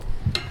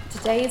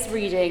Today's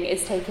reading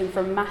is taken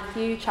from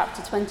Matthew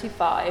chapter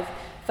 25,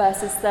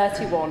 verses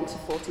 31 to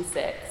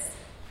 46.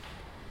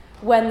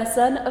 When the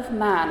Son of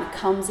Man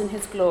comes in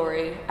his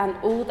glory and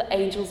all the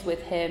angels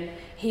with him,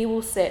 he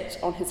will sit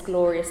on his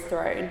glorious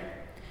throne.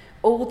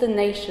 All the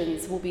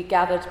nations will be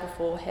gathered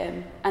before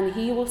him, and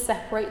he will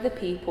separate the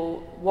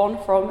people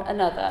one from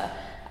another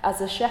as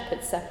a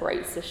shepherd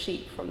separates the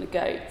sheep from the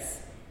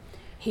goats.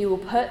 He will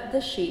put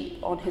the sheep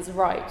on his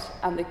right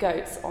and the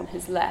goats on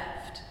his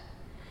left.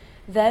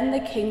 Then the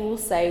king will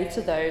say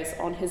to those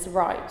on his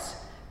right,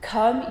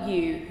 "Come,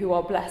 you who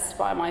are blessed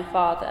by my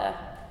Father.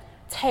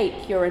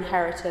 Take your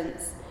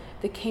inheritance,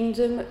 the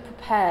kingdom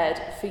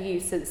prepared for you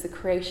since the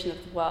creation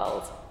of the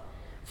world.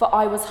 For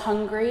I was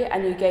hungry,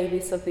 and you gave me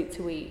something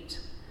to eat.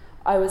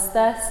 I was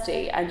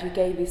thirsty, and you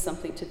gave me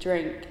something to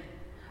drink.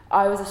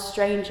 I was a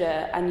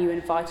stranger, and you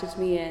invited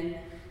me in.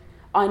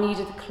 I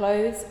needed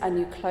clothes, and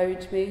you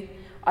clothed me.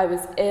 I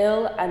was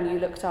ill, and you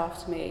looked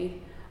after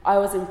me. I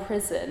was in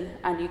prison,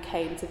 and you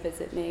came to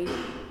visit me."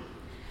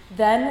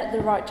 Then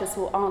the righteous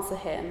will answer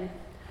him,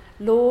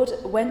 "Lord,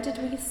 when did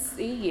we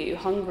see you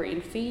hungry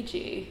and feed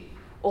you,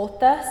 or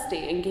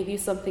thirsty and give you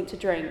something to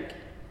drink?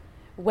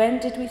 When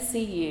did we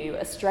see you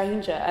a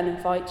stranger and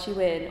invite you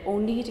in, or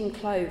needing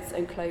clothes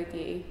and clothe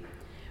you?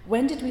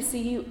 When did we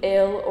see you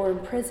ill or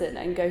in prison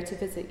and go to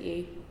visit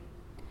you?"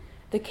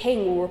 The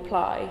king will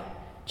reply,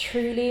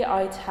 "Truly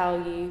I tell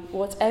you,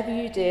 whatever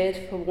you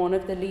did for one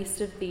of the least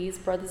of these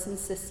brothers and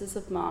sisters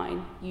of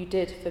mine, you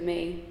did for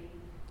me."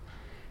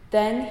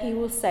 Then he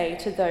will say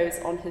to those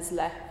on his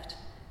left,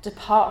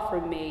 "Depart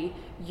from me,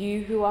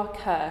 you who are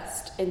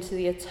cursed, into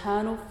the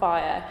eternal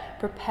fire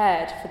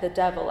prepared for the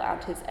devil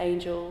and his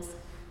angels.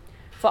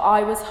 For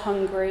I was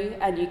hungry,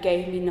 and you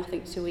gave me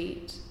nothing to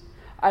eat.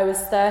 I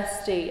was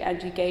thirsty,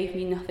 and you gave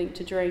me nothing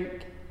to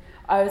drink.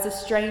 I was a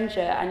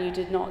stranger, and you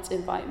did not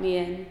invite me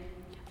in.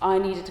 I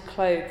needed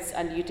clothes,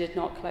 and you did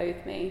not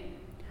clothe me.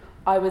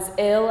 I was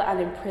ill and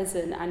in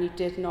prison, and you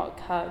did not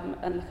come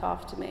and look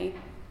after me."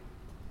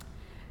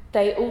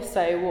 They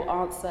also will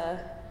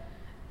answer,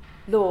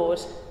 "Lord,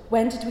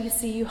 when did we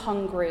see you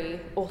hungry,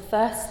 or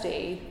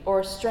thirsty, or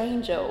a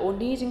stranger, or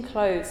needing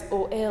clothes,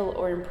 or ill,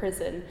 or in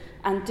prison,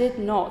 and did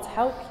not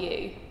help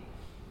you?"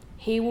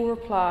 He will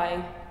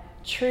reply,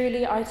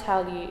 "Truly I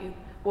tell you,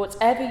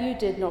 whatever you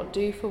did not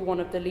do for one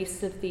of the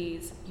least of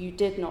these, you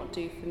did not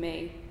do for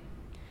me."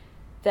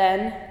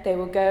 Then they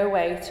will go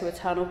away to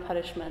eternal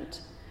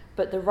punishment,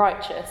 but the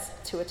righteous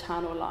to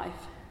eternal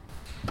life.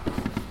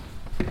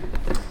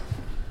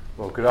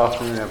 Well, good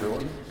afternoon,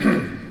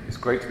 everyone. It's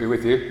great to be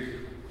with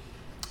you.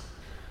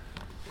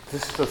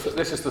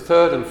 This is the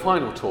third and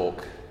final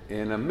talk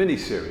in a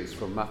mini-series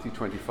from Matthew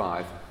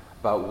 25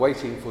 about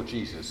waiting for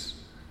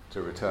Jesus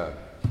to return.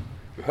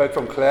 We heard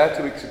from Claire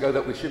 2 weeks ago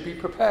that we should be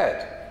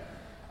prepared,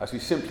 as we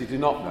simply do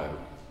not know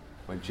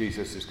when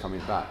Jesus is coming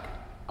back.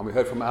 And we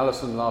heard from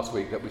Alison last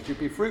week that we should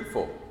be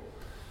fruitful,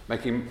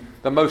 making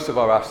the most of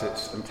our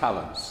assets and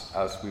talents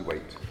as we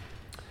wait.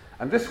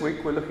 And this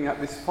week we're looking at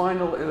this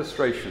final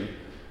illustration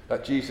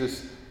that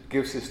Jesus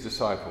gives his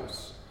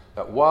disciples,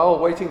 that while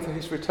waiting for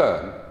his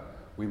return,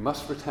 we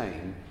must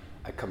retain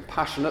a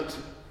compassionate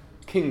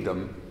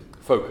kingdom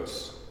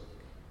focus.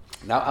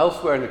 Now,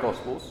 elsewhere in the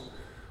Gospels,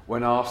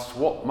 when asked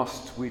what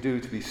must we do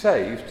to be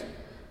saved,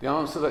 the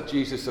answer that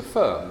Jesus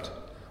affirmed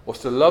was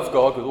to love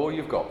God with all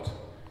you've got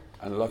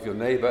and love your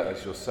neighbour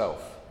as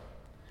yourself.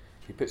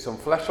 He put some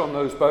flesh on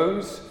those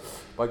bones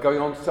by going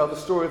on to tell the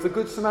story of the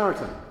Good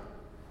Samaritan.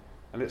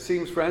 And it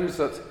seems, friends,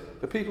 that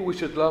the people we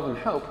should love and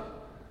help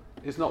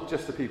is not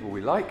just the people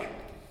we like,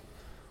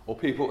 or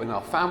people in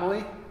our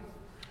family,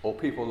 or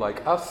people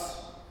like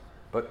us,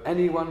 but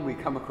anyone we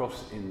come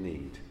across in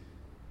need,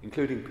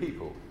 including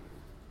people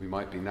we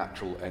might be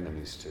natural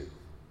enemies to.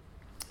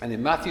 And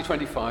in Matthew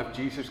 25,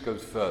 Jesus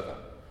goes further.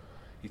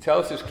 He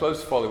tells his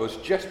close followers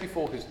just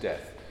before his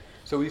death.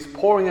 So he's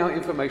pouring out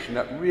information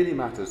that really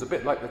matters, a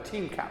bit like the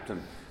team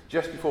captain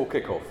just before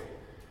kickoff.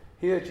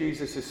 Here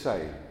Jesus is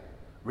saying,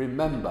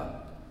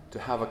 remember to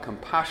have a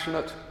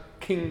compassionate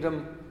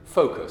kingdom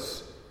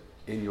focus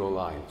in your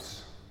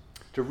lives,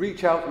 to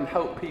reach out and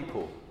help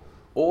people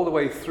all the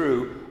way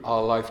through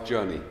our life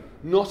journey,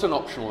 not an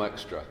optional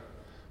extra,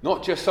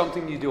 not just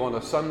something you do on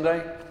a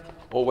Sunday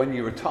or when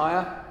you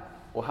retire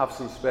or have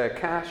some spare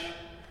cash.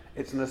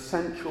 It's an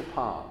essential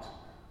part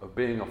of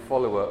being a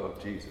follower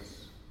of Jesus.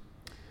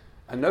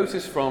 And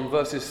notice from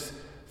verses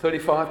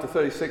 35 to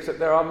 36 that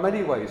there are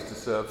many ways to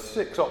serve,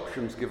 6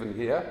 options given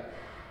here,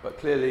 but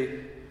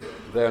clearly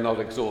they're not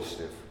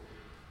exhaustive.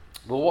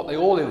 Well, what they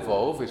all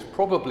involve is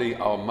probably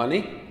our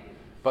money,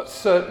 but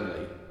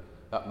certainly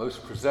that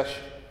most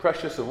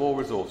precious of all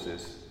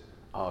resources,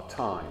 our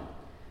time.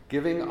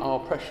 Giving our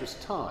precious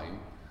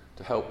time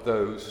to help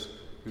those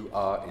who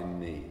are in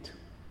need.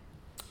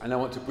 And I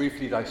want to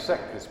briefly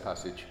dissect this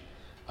passage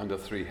under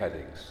 3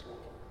 headings.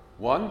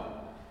 1,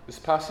 this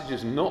passage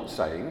is not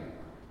saying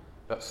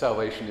that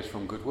salvation is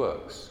from good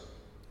works.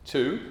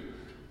 2,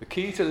 the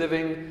key to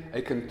living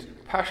a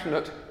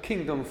compassionate,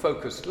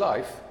 kingdom-focused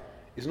life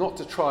is not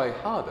to try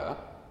harder,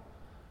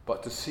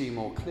 but to see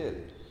more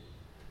clearly.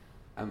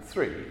 And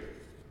 3,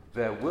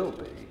 there will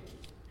be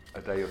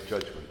a day of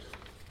judgment.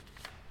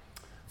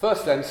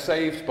 First then,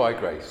 saved by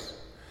grace.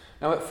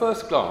 Now at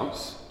first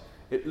glance,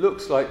 it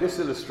looks like this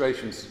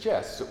illustration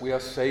suggests that we are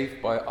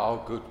saved by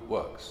our good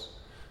works.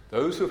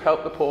 Those who have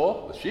helped the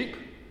poor, the sheep,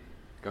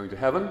 going to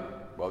heaven,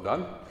 well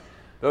done.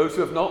 Those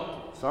who have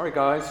not, sorry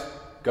guys,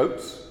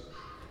 goats,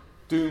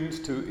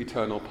 doomed to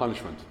eternal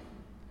punishment.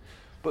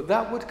 But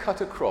that would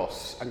cut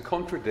across and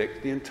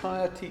contradict the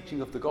entire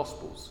teaching of the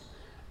Gospels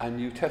and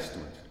New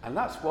Testament. And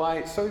that's why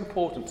it's so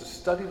important to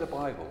study the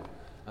Bible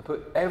and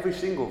put every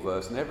single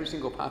verse and every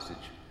single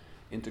passage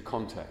into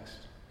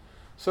context.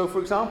 So, for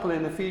example,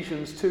 in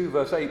Ephesians 2,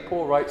 verse 8,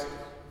 Paul writes,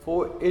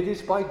 "For it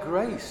is by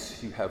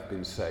grace you have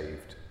been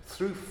saved,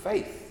 through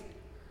faith.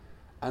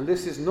 And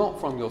this is not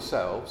from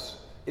yourselves,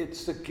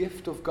 it's the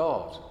gift of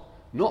God,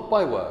 not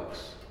by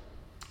works,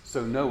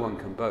 so no one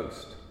can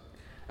boast."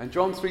 And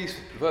John 3,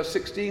 verse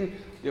 16,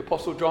 the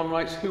Apostle John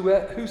writes,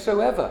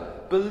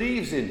 "Whosoever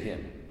believes in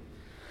him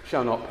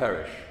shall not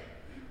perish,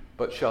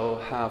 but shall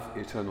have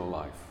eternal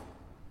life."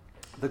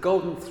 The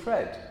golden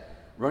thread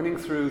running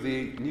through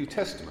the New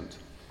Testament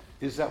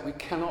is that we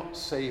cannot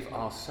save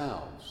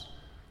ourselves,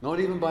 not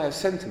even by a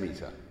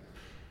centimetre,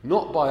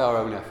 not by our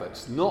own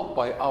efforts, not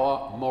by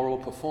our moral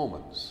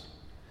performance.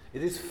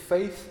 It is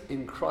faith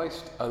in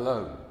Christ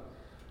alone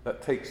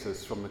that takes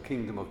us from the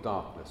kingdom of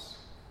darkness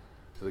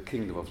to the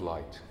kingdom of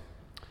light.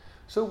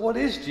 So what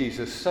is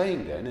Jesus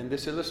saying then in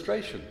this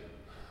illustration?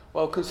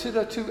 Well,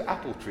 consider 2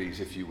 apple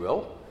trees, if you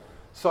will,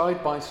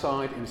 side by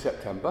side in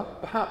September,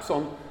 perhaps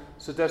on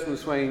Sir Desmond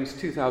Swain's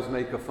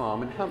 2,000-acre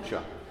farm in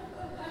Hampshire.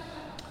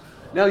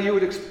 Now you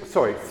would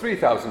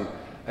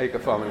 3,000-acre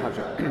farm in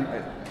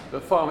Hampshire.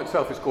 The farm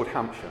itself is called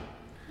Hampshire.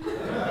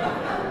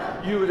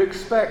 You would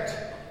expect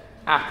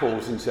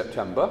apples in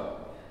September.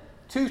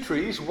 2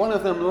 trees, one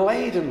of them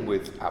laden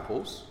with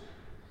apples,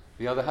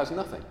 the other has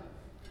nothing.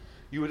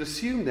 You would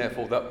assume,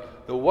 therefore,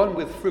 that the one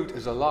with fruit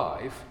is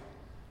alive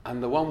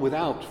and the one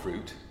without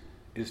fruit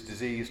is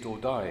diseased or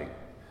dying.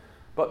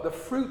 But the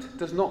fruit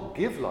does not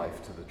give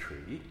life to the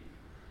tree,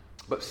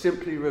 but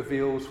simply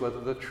reveals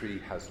whether the tree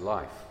has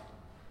life.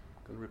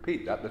 I'm going to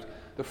repeat that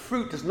the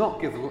fruit does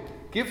not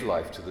give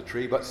life to the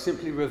tree, but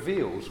simply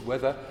reveals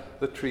whether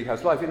the tree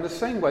has life. In the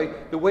same way,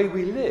 the way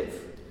we live,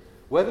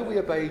 whether we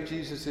obey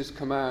Jesus'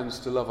 commands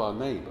to love our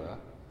neighbour,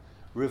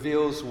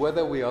 reveals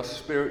whether we are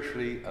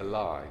spiritually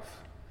alive,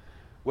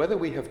 whether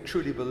we have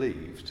truly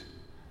believed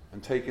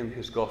and taken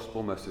his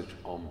gospel message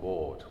on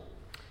board.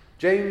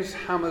 James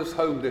hammers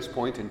home this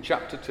point in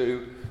chapter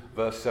 2,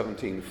 verse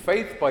 17.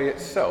 Faith by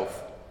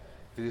itself,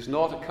 if it is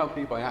not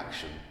accompanied by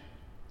action,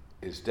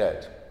 is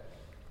dead.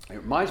 It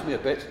reminds me a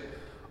bit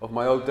of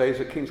my old days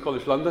at King's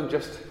College London,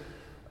 just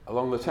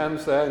along the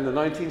Thames there in the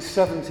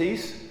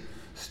 1970s,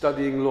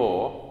 studying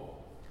law.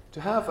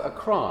 To have a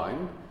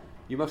crime,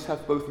 you must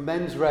have both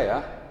mens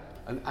rea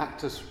and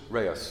actus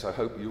reus. I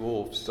hope you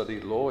all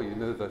studied law, you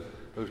know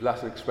those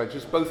Latin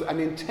expressions, both an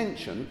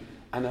intention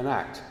and an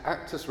act.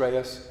 Actus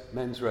reus,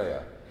 mens rea.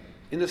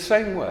 In the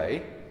same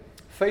way,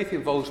 faith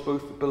involves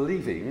both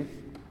believing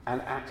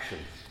and action.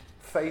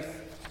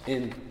 Faith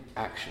in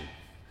action.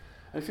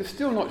 And if you're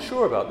still not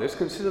sure about this,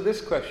 consider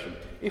this question.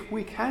 If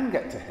we can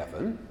get to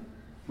heaven,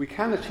 we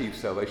can achieve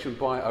salvation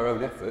by our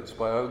own efforts,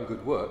 by our own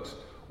good works,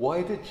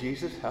 why did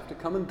Jesus have to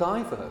come and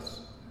die for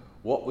us?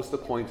 What was the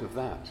point of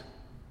that?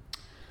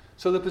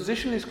 So the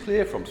position is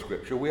clear from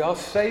Scripture. We are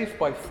saved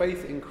by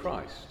faith in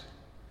Christ.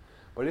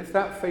 But if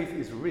that faith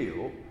is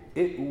real,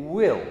 it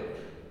will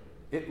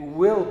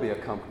be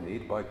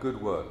accompanied by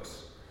good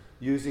works,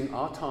 using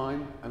our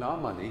time and our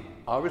money,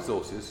 our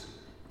resources,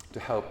 to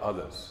help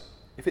others.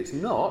 If it's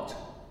not,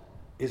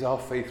 is our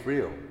faith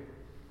real?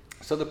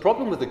 So the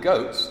problem with the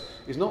goats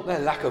is not their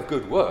lack of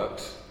good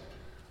works,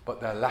 but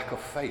their lack of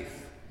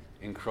faith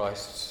in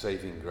Christ's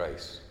saving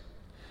grace.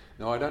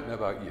 Now, I don't know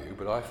about you,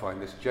 but I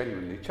find this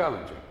genuinely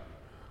challenging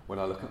when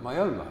I look at my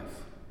own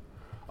life.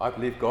 I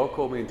believe God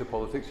called me into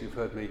politics. You've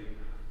heard me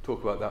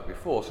talk about that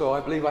before. So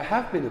I believe I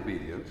have been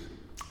obedient,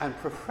 and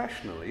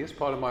professionally, as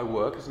part of my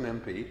work as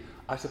an MP,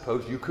 I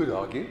suppose you could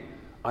argue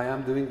I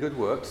am doing good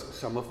works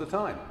some of the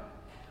time.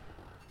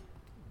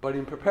 But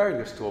in preparing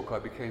this talk, I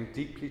became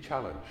deeply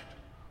challenged.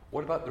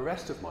 What about the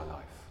rest of my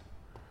life?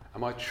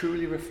 Am I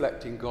truly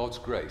reflecting God's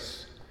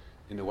grace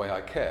in the way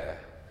I care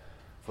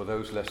for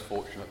those less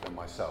fortunate than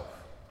myself?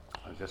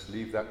 I'll just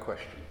leave that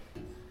question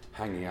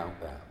hanging out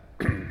there.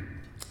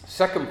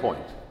 Second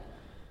point,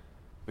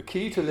 the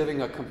key to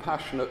living a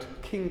compassionate,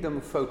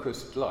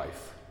 kingdom-focused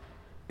life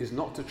is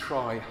not to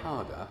try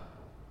harder,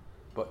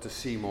 but to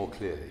see more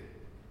clearly.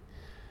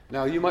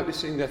 Now, you might be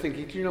sitting there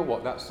thinking, do you know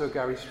what, that's Sir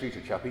Gary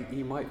Streeter chap,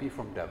 he might be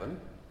from Devon,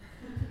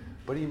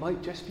 but he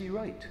might just be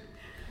right.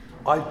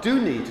 I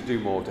do need to do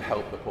more to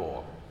help the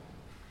poor.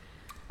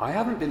 I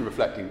haven't been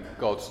reflecting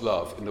God's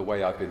love in the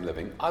way I've been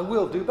living. I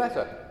will do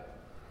better.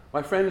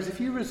 My friends, if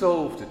you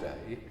resolve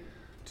today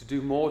to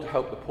do more to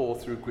help the poor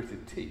through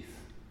gritted teeth,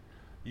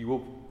 you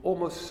will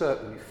almost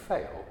certainly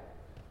fail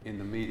in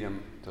the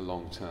medium to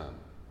long term.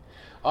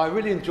 I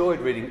really enjoyed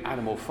reading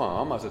Animal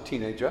Farm as a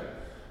teenager,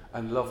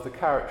 and love the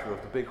character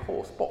of the big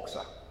horse,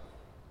 Boxer.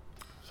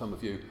 Some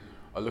of you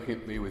are looking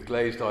at me with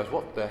glazed eyes.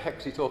 What the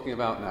heck's he talking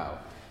about now?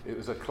 It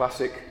was a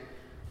classic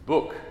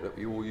book that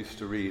we all used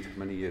to read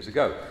many years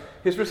ago.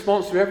 His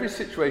response to every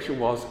situation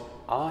was,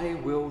 I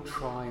will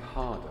try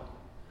harder.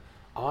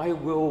 I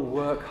will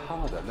work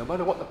harder. No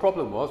matter what the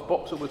problem was,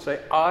 Boxer would say,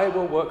 I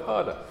will work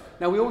harder.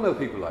 Now, we all know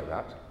people like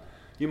that.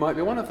 You might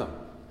be one of them.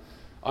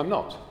 I'm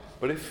not.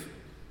 But if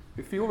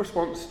your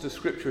response to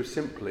Scripture is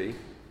simply,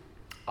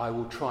 I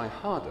will try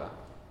harder,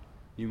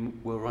 you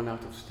will run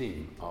out of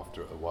steam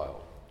after a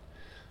while.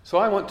 So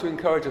I want to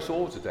encourage us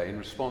all today in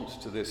response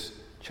to this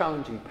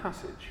challenging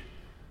passage,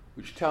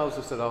 which tells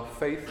us that our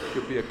faith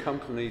should be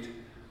accompanied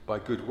by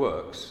good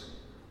works,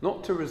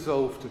 not to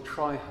resolve to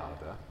try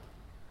harder,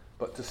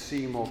 but to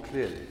see more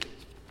clearly.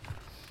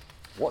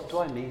 What do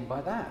I mean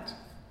by that?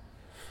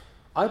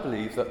 I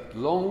believe that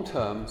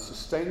long-term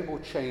sustainable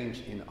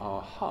change in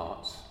our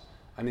hearts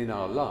and in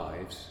our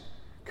lives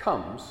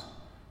comes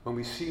when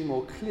we see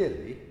more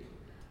clearly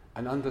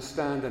and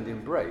understand and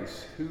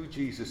embrace who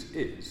Jesus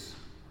is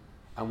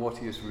and what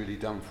he has really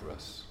done for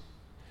us.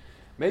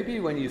 Maybe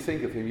when you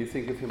think of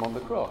him on the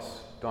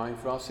cross, dying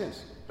for our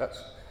sins.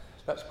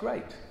 That's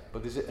great,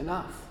 but is it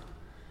enough?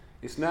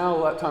 It's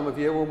now that time of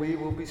year when we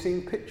will be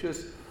seeing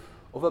pictures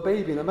of a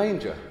baby in a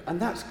manger, and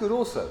that's good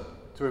also,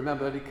 to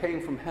remember that he came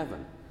from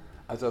heaven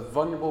as a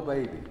vulnerable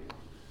baby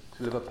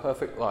to live a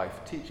perfect life,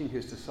 teaching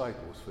his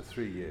disciples for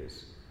 3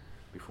 years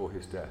before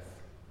his death.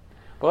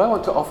 But I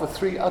want to offer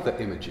 3 other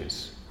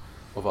images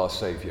of our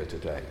Saviour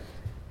today.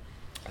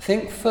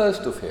 Think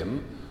first of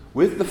him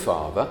with the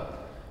Father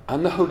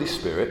and the Holy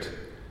Spirit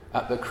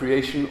at the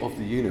creation of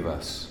the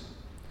universe.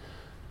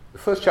 The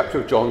first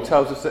chapter of John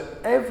tells us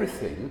that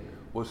everything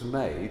was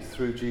made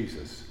through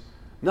Jesus.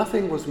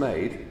 Nothing was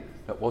made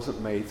that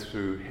wasn't made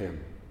through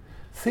him.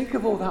 Think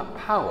of all that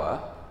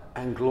power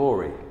and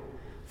glory.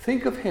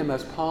 Think of him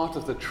as part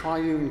of the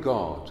triune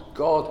God,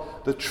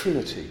 the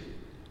Trinity,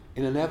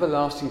 in an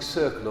everlasting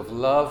circle of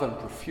love and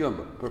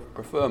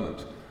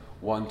preferment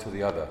one to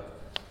the other.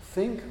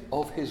 Think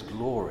of his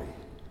glory.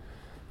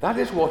 That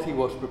is what he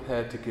was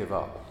prepared to give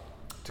up,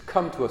 to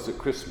come to us at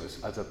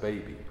Christmas as a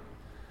baby.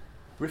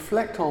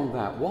 Reflect on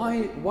that.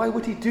 Why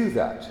would he do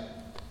that?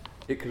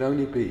 It can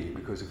only be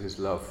because of his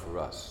love for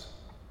us.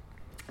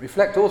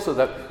 Reflect also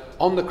that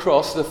on the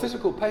cross, the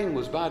physical pain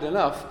was bad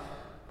enough,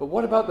 but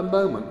what about the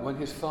moment when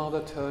his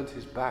Father turned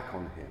his back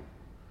on him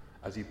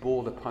as he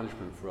bore the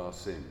punishment for our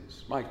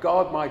sins? My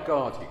God,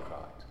 he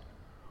cried,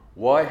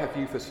 why have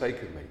you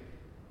forsaken me?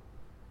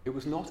 It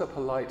was not a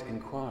polite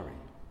inquiry.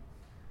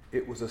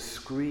 It was a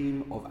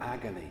scream of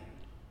agony.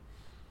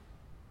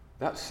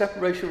 That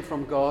separation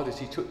from God as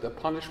he took the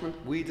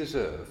punishment we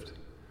deserved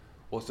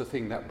was the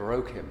thing that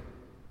broke him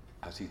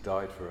as he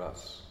died for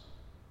us.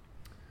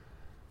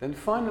 Then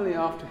finally,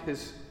 after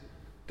his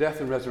death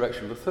and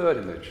resurrection, the third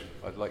image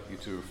I'd like you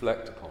to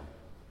reflect upon.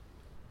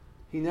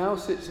 He now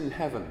sits in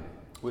heaven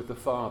with the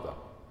Father,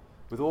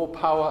 with all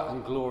power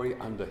and glory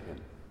under him.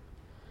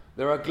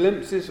 There are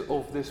glimpses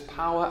of this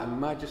power and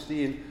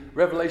majesty in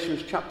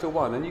Revelation chapter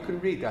 1, and you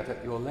can read that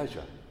at your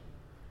leisure.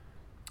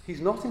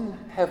 He's not in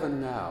heaven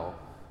now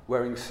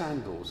wearing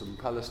sandals and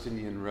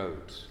Palestinian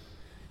robes.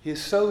 He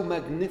is so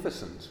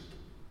magnificent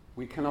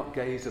we cannot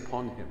gaze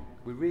upon him.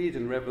 We read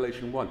in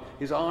Revelation 1,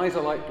 his eyes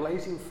are like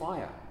blazing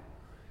fire,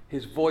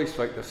 his voice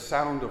like the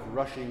sound of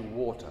rushing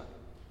water.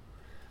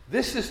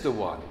 This is the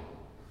one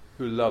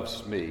who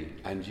loves me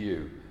and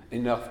you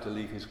enough to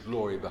leave his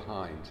glory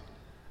behind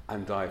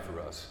and die for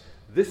us.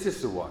 This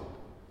is the one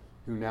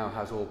who now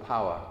has all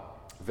power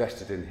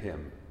vested in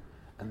him.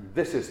 And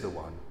this is the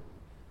one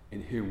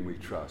in whom we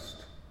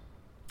trust.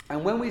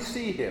 And when we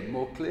see him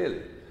more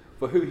clearly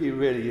for who he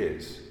really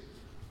is,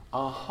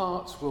 our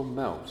hearts will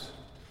melt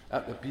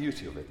at the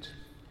beauty of it.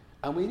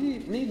 And we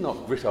need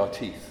not grit our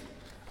teeth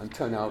and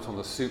turn out on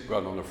the soup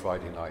run on a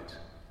Friday night.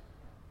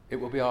 It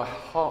will be our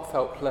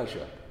heartfelt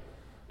pleasure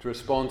to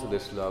respond to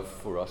this love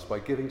for us by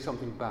giving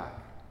something back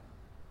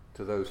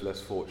to those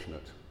less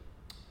fortunate.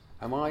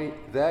 Am I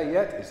there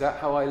yet? Is that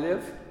how I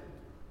live?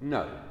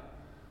 No.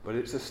 But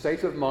it's a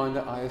state of mind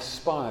that I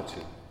aspire to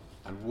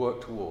and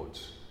work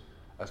towards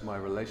as my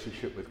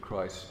relationship with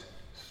Christ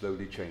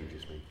slowly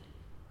changes me.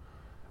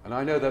 And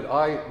I know that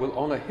I will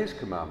honour his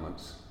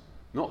commandments,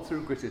 not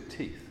through gritted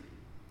teeth,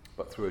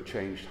 but through a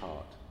changed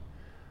heart.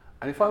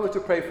 And if I were to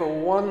pray for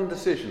one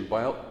decision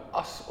by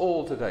us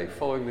all today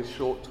following this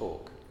short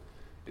talk,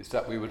 it's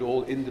that we would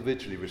all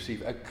individually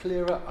receive a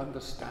clearer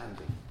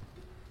understanding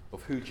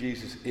of who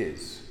Jesus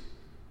is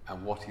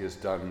and what he has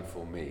done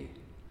for me,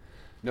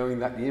 knowing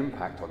that the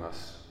impact on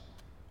us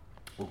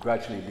will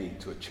gradually lead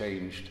to a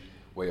changed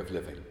way of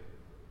living.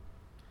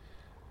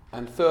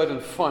 And third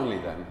and finally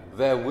then,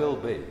 there will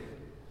be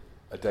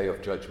a day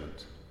of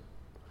judgment.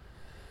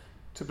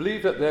 To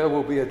believe that there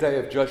will be a day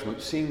of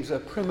judgment seems a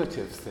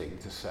primitive thing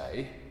to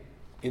say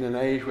in an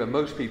age where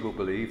most people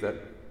believe that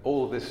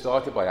all of this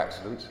started by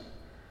accident,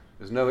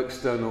 there's no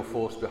external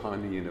force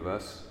behind the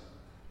universe,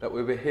 that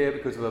we were here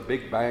because of a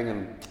big bang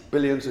and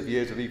billions of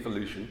years of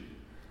evolution,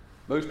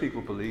 Most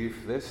people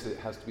believe this, it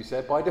has to be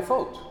said by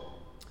default.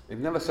 They've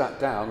never sat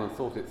down and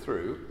thought it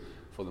through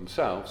for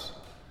themselves.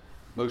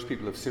 Most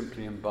people have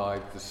simply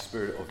imbibed the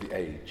spirit of the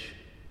age,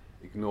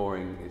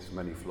 ignoring its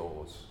many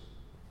flaws.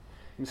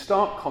 In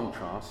stark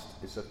contrast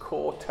is a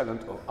core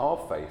tenet of our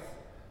faith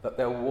that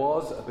there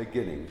was a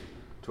beginning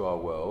to our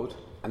world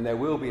and there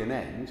will be an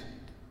end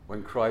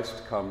when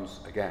Christ comes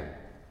again.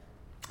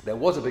 There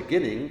was a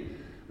beginning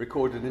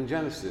recorded in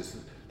Genesis,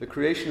 the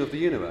creation of the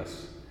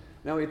universe.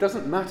 Now, it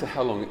doesn't matter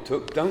how long it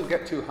took, don't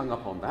get too hung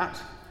up on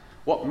that.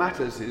 What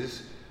matters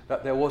is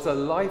that there was a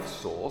life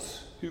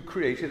source who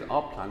created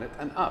our planet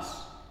and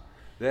us.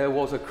 There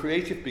was a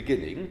creative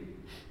beginning,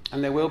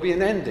 and there will be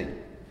an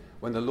ending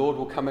when the Lord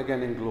will come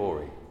again in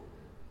glory.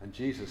 And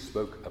Jesus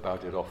spoke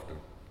about it often.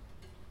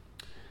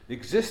 The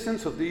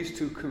existence of these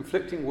two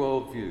conflicting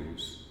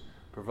worldviews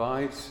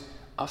provides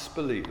us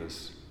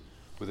believers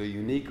with a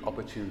unique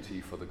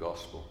opportunity for the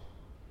gospel.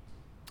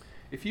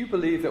 If you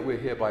believe that we're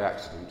here by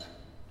accident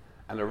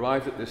and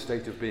arrived at this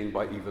state of being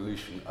by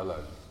evolution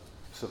alone,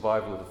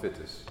 survival of the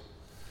fittest,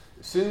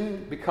 it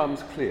soon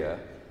becomes clear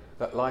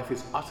that life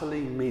is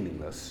utterly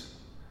meaningless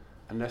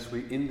unless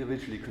we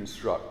individually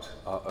construct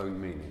our own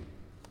meaning.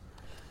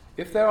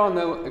 If there are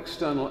no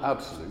external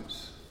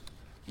absolutes,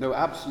 no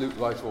absolute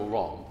right or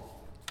wrong,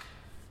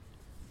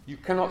 you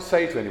cannot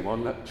say to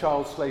anyone that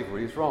child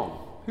slavery is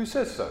wrong. Who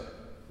says so?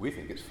 We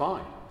think it's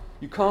fine.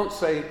 You can't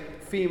say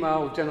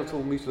female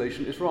genital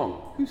mutilation is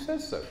wrong. Who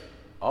says so?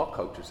 Our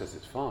culture says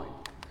it's fine.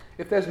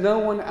 If there's no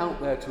one out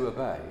there to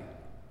obey,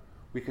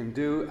 we can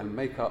do and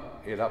make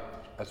it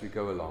up as we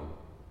go along.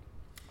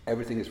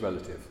 Everything is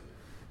relative.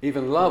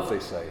 Even love, they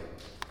say,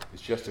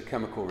 is just a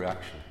chemical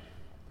reaction.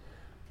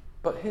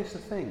 But here's the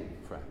thing,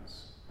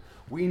 friends.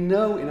 We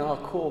know in our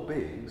core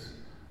beings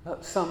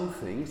that some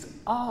things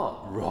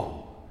are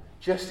wrong,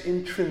 just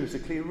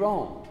intrinsically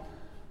wrong,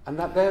 and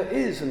that there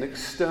is an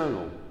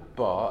external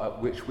bar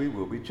at which we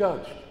will be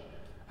judged.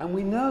 And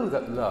we know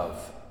that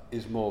love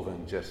is more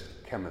than just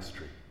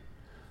chemistry.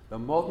 The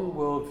modern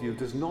worldview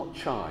does not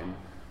chime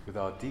with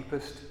our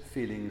deepest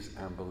feelings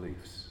and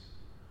beliefs.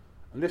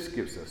 And this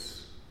gives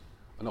us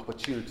an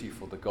opportunity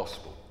for the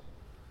gospel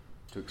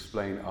to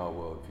explain our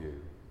worldview.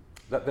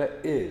 That there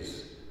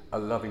is a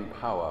loving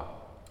power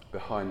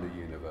behind the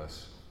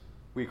universe.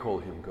 We call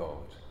him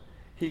God.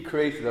 He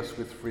created us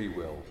with free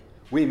will.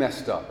 We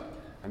messed up,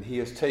 and he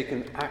has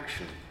taken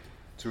action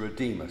to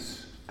redeem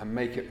us and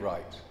make it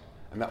right.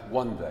 And that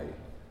one day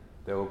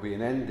there will be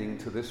an ending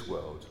to this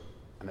world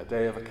and a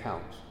day of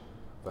account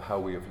for how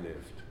we have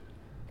lived.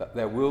 That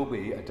there will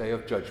be a day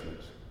of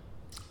judgment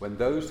when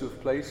those who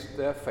have placed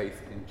their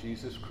faith in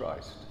Jesus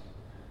Christ,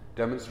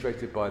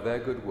 demonstrated by their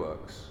good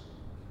works,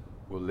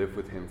 will live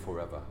with him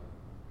forever.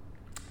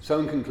 So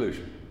in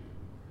conclusion,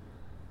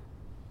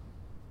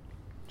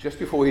 just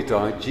before he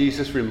died,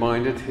 Jesus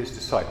reminded his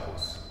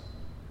disciples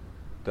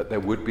that there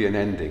would be an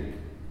ending,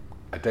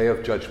 a day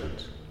of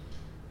judgment,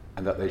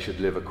 and that they should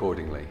live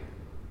accordingly.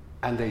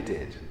 And they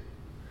did.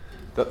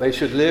 That they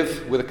should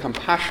live with a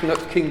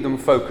compassionate kingdom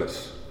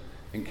focus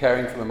in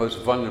caring for the most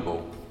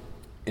vulnerable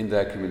in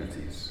their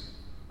communities.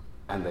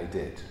 And they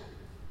did.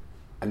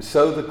 And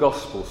so the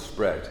gospel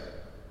spread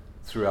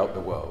throughout the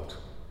world.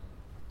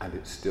 And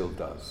it still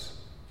does.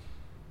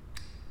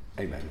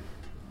 Amen.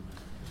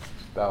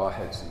 Let's bow our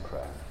heads in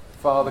prayer.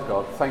 Father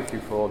God, thank you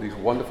for all these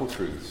wonderful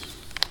truths.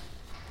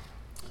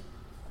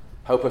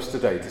 Help us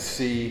today to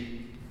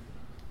see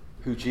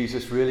who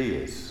Jesus really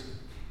is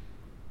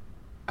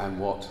and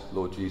what,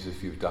 Lord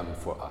Jesus, you've done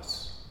for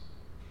us.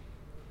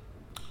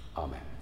 Amen.